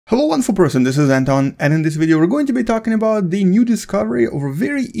Hello wonderful person, this is Anton, and in this video we're going to be talking about the new discovery of a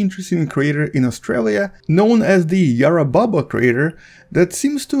very interesting crater in Australia known as the Yarrabubba crater that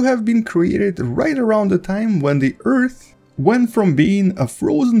seems to have been created right around the time when the Earth went from being a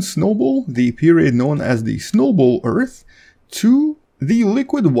frozen snowball, the period known as the Snowball Earth, to the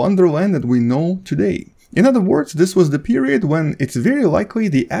liquid wonderland that we know today. In other words, this was the period when it's very likely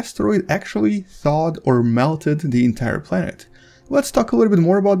the asteroid actually thawed or melted the entire planet. Let's talk a little bit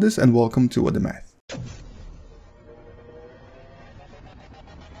more about this, and welcome to What the Math.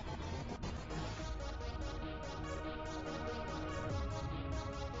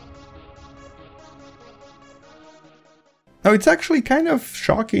 Now, it's actually kind of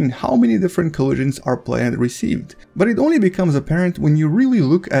shocking how many different collisions our planet received, but it only becomes apparent when you really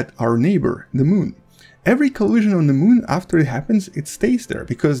look at our neighbor, the Moon. Every collision on the Moon, after it happens, it stays there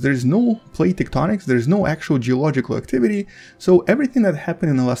because there's no plate tectonics, there's no actual geological activity, so everything that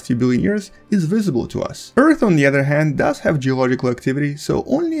happened in the last few billion years is visible to us. Earth, on the other hand, does have geological activity, so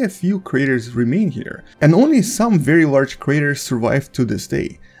only a few craters remain here, and only some very large craters survive to this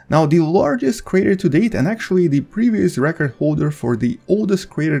day. Now, the largest crater to date, and actually the previous record holder for the oldest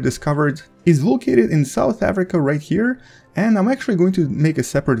crater discovered, is located in South Africa right here, and I'm actually going to make a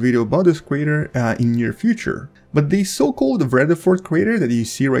separate video about this crater in near future. But the so-called Vredefort crater that you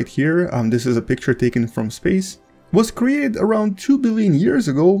see right here, this is a picture taken from space, was created around 2 billion years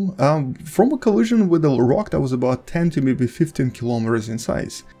ago from a collision with a rock that was about 10 to maybe 15 kilometers in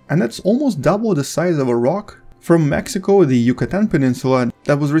size. And that's almost double the size of a rock from Mexico, the Yucatan Peninsula,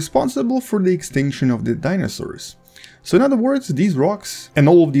 that was responsible for the extinction of the dinosaurs. So in other words, these rocks and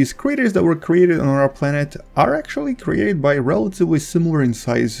all of these craters that were created on our planet are actually created by relatively similar in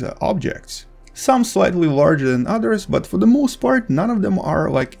size objects. Some slightly larger than others, but for the most part, none of them are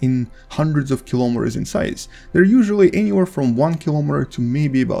like in hundreds of kilometers in size. They're usually anywhere from 1 kilometer to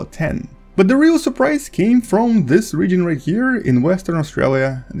maybe about 10. But the real surprise came from this region right here in Western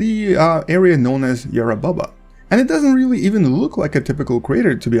Australia, the area known as Yarrabubba. And it doesn't really even look like a typical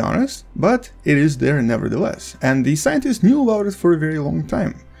crater, to be honest, but it is there nevertheless, and the scientists knew about it for a very long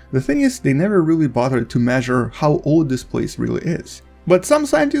time. The thing is, they never really bothered to measure how old this place really is. But some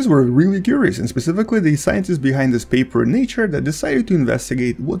scientists were really curious, and specifically the scientists behind this paper in Nature that decided to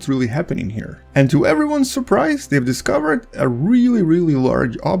investigate what's really happening here. And to everyone's surprise, they've discovered a really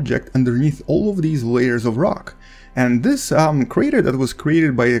large object underneath all of these layers of rock. And this crater that was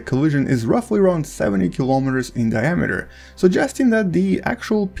created by a collision is roughly around 70 kilometers in diameter, suggesting that the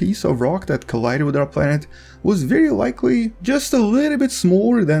actual piece of rock that collided with our planet was very likely just a little bit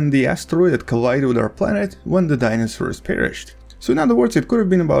smaller than the asteroid that collided with our planet when the dinosaurs perished. So in other words, it could have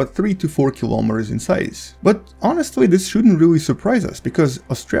been about 3 to 4 kilometers in size. But honestly, this shouldn't really surprise us, because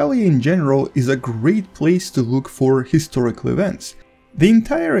Australia in general is a great place to look for historical events. The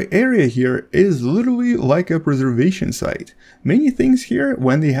entire area here is literally like a preservation site. Many things here,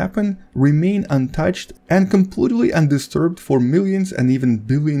 when they happen, remain untouched and completely undisturbed for millions and even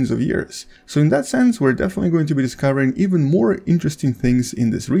billions of years. So in that sense, we're definitely going to be discovering even more interesting things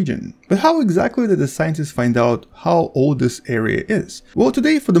in this region. But how exactly did the scientists find out how old this area is? Well,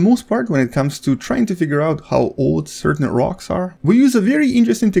 today, for the most part, when it comes to trying to figure out how old certain rocks are, we use a very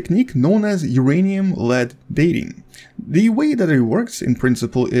interesting technique known as uranium-lead dating. The way that it works in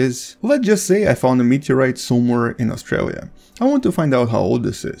principle is, let's just say I found a meteorite somewhere in Australia. I want to find out how old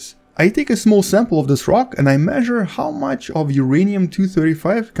this is. I take a small sample of this rock and I measure how much of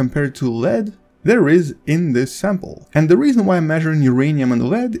uranium-235 compared to lead there is in this sample. And the reason why I'm measuring uranium and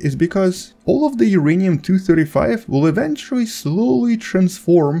lead is because all of the uranium-235 will eventually slowly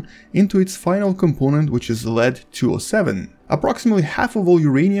transform into its final component, which is lead-207. Approximately half of all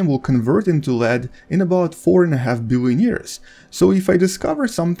uranium will convert into lead in about 4.5 billion years. So if I discover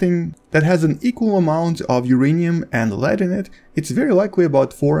something that has an equal amount of uranium and lead in it, it's very likely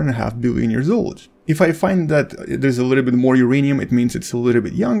about 4.5 billion years old. If I find that there's a little bit more uranium, it means it's a little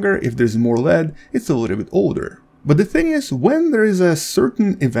bit younger. If there's more lead, it's a little bit older. But the thing is, when there is a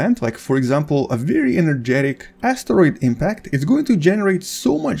certain event, like for example a very energetic asteroid impact, it's going to generate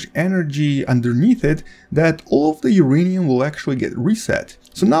so much energy underneath it that all of the uranium will actually get reset.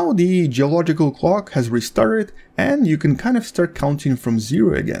 So now the geological clock has restarted and you can kind of start counting from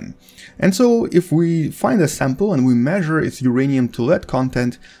zero again. And so if we find a sample and we measure its uranium to lead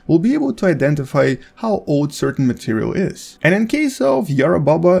content, we'll be able to identify how old certain material is. And in case of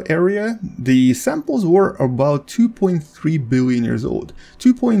Yarrabubba area, the samples were about 2.3 billion years old,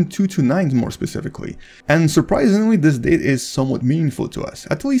 2.229 more specifically. And surprisingly, this date is somewhat meaningful to us,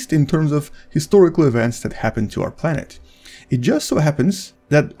 at least in terms of historical events that happened to our planet. It just so happens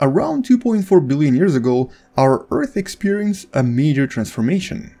that around 2.4 billion years ago, our Earth experienced a major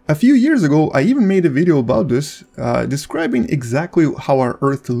transformation. A few years ago, I even made a video about this, describing exactly how our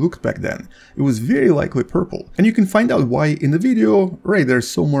Earth looked back then. It was very likely purple, and you can find out why in the video right there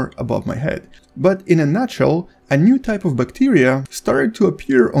somewhere above my head. But in a nutshell, a new type of bacteria started to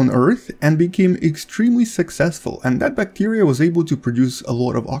appear on Earth and became extremely successful, and that bacteria was able to produce a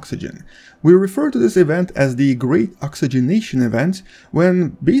lot of oxygen. We refer to this event as the Great Oxygenation Event, when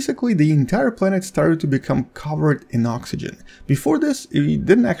basically the entire planet started to become covered in oxygen. Before this, it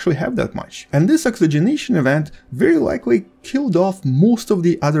didn't actually have that much. And this oxygenation event very likely killed off most of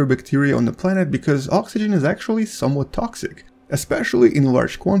the other bacteria on the planet, because oxygen is actually somewhat toxic, especially in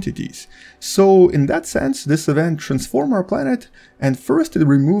large quantities. So in that sense, this event transformed our planet, and first it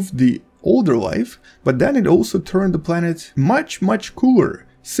removed the older life, but then it also turned the planet much cooler,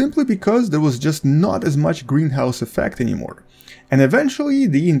 simply because there was just not as much greenhouse effect anymore. And eventually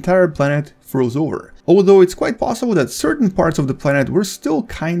the entire planet froze over. Although it's quite possible that certain parts of the planet were still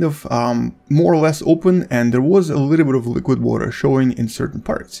kind of more or less open, and there was a little bit of liquid water showing in certain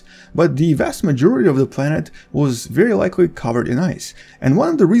parts. But the vast majority of the planet was very likely covered in ice. And one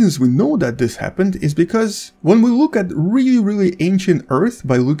of the reasons we know that this happened is because when we look at really ancient Earth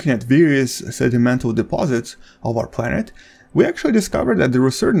by looking at various sedimental deposits of our planet, we actually discovered that there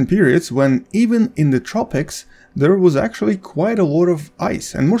were certain periods when even in the tropics there was actually quite a lot of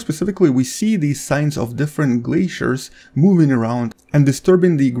ice, and more specifically we see these signs of different glaciers moving around and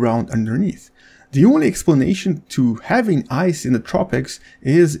disturbing the ground underneath. The only explanation to having ice in the tropics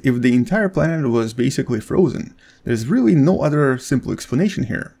is if the entire planet was basically frozen. There's really no other simple explanation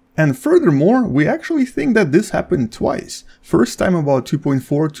here. And furthermore, we actually think that this happened twice. First time about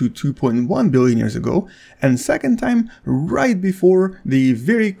 2.4 to 2.1 billion years ago, and second time right before the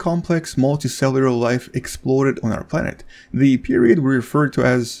very complex multicellular life exploded on our planet, the period we refer to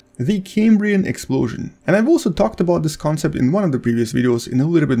as the Cambrian explosion. And I've also talked about this concept in one of the previous videos in a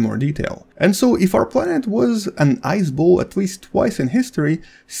little bit more detail. And so if our planet was an ice bowl at least twice in history,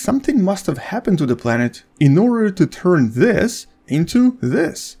 something must have happened to the planet in order to turn this into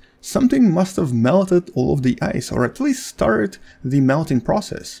this. Something must have melted all of the ice, or at least started the melting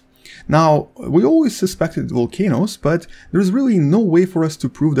process. Now, we always suspected volcanoes, but there's really no way for us to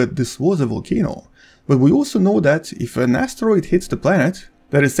prove that this was a volcano. But we also know that if an asteroid hits the planet,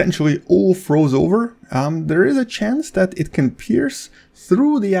 that essentially all froze over, there is a chance that it can pierce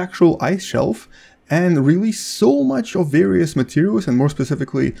through the actual ice shelf and release so much of various materials, and more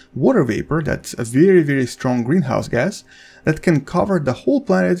specifically water vapor, that's a very strong greenhouse gas, that can cover the whole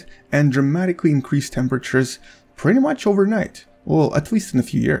planet and dramatically increase temperatures pretty much overnight, well, at least in a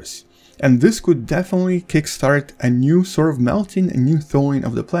few years. And this could definitely kickstart a new sort of melting, a new thawing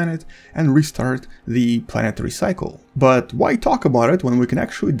of the planet, and restart the planetary cycle. But why talk about it when we can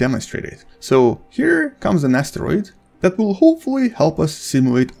actually demonstrate it? So here comes an asteroid that will hopefully help us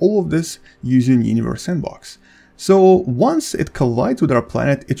simulate all of this using Universe Sandbox. So once it collides with our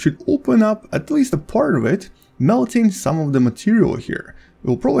planet, it should open up at least a part of it, melting some of the material here.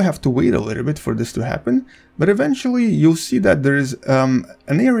 We'll probably have to wait a little bit for this to happen, but eventually you'll see that there is an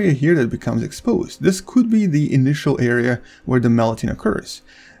area here that becomes exposed. This could be the initial area where the melting occurs.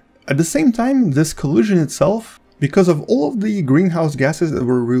 At the same time, this collision itself, because of all of the greenhouse gases that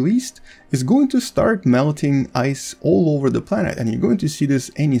were released, is going to start melting ice all over the planet, and you're going to see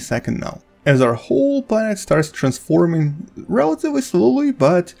this any second now. As our whole planet starts transforming relatively slowly,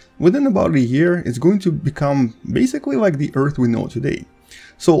 but within about a year, it's going to become basically like the Earth we know today.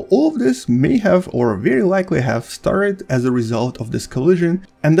 So all of this may have, or very likely have, started as a result of this collision,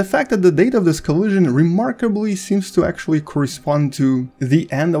 and the fact that the date of this collision remarkably seems to actually correspond to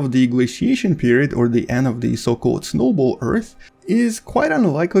the end of the glaciation period, or the end of the so-called Snowball Earth, is quite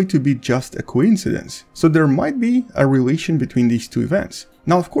unlikely to be just a coincidence. So there might be a relation between these two events.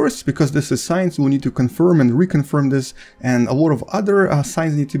 Now, of course, because this is science, we'll need to confirm and reconfirm this, and a lot of other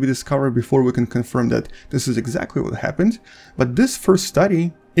signs need to be discovered before we can confirm that this is exactly what happened. But this first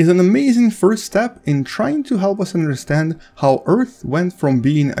study is an amazing first step in trying to help us understand how Earth went from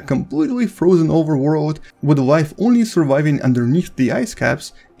being a completely frozen over world with life only surviving underneath the ice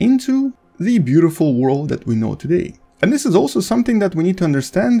caps into the beautiful world that we know today. And this is also something that we need to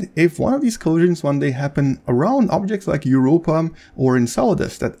understand if one of these collisions one day happen around objects like Europa or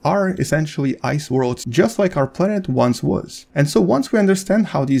Enceladus that are essentially ice worlds just like our planet once was. And so once we understand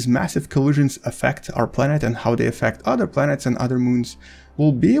how these massive collisions affect our planet and how they affect other planets and other moons,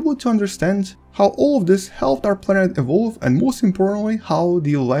 we'll be able to understand how all of this helped our planet evolve, and most importantly, how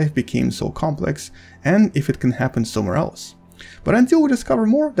the life became so complex and if it can happen somewhere else. But until we discover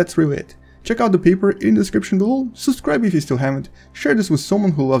more, that's really it. Check out the paper in the description below, subscribe if you still haven't, share this with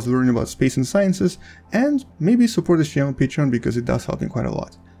someone who loves learning about space and sciences, and maybe support this channel on Patreon because it does help me quite a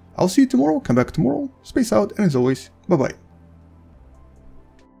lot. I'll see you tomorrow, come back tomorrow, space out, and as always, bye bye.